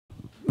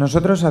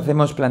Nosotros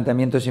hacemos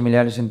planteamientos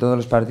similares en todos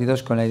los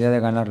partidos con la idea de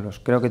ganarlos.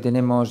 Creo que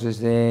tenemos,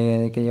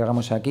 desde que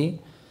llegamos aquí,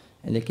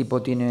 el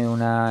equipo tiene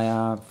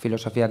una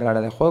filosofía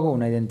clara de juego,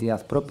 una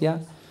identidad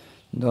propia,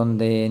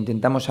 donde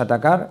intentamos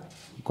atacar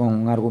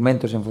con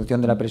argumentos en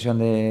función de la presión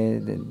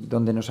de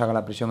donde nos haga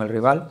la presión el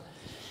rival,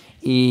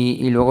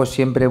 y luego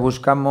siempre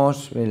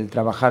buscamos el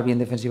trabajar bien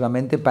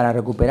defensivamente para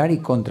recuperar y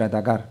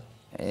contraatacar.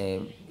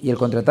 Y el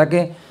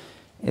contraataque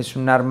es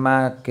un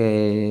arma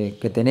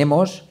que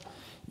tenemos,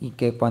 y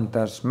que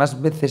cuantas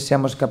más veces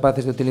seamos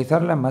capaces de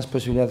utilizarla, más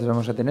posibilidades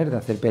vamos a tener de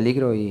hacer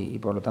peligro y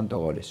por lo tanto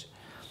goles.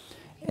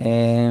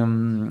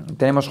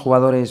 Tenemos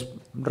jugadores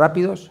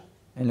rápidos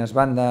en las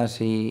bandas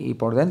y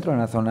por dentro, en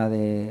la zona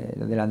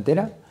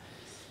delantera,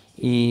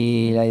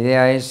 y la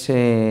idea es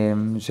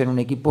ser un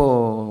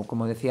equipo,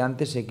 como decía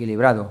antes,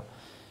 equilibrado.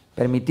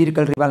 Permitir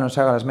que el rival nos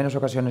haga las menos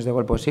ocasiones de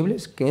gol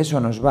posibles, que eso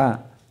nos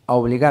va a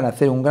obligar a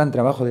hacer un gran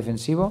trabajo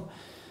defensivo,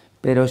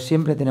 pero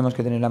siempre tenemos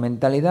que tener la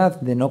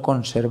mentalidad de no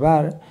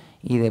conservar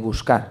y de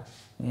buscar,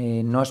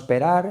 no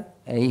esperar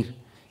e ir.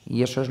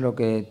 Y eso es lo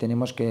que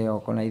tenemos que, o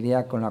con la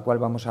idea con la cual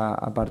vamos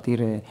a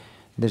partir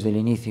desde el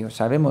inicio.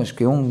 Sabemos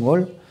que un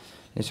gol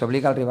les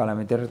obliga al rival a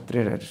meter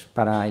 3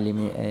 para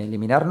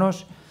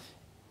eliminarnos.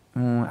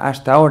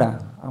 Hasta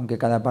ahora, aunque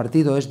cada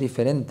partido es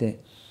diferente,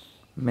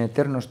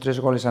 meternos 3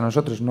 goles a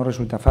nosotros no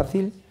resulta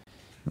fácil,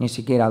 ni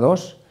siquiera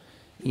 2.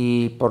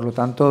 Y por lo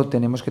tanto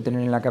tenemos que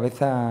tener en la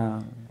cabeza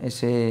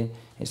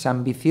esa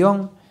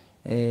ambición,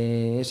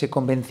 ese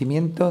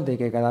convencimiento de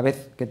que cada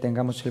vez que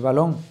tengamos el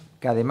balón,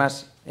 que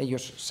además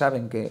ellos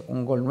saben que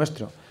un gol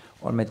nuestro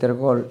o el meter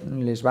gol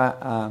les va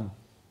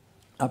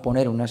a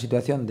poner una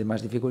situación de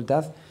más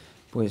dificultad,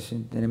 pues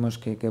tenemos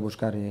que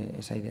buscar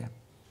esa idea.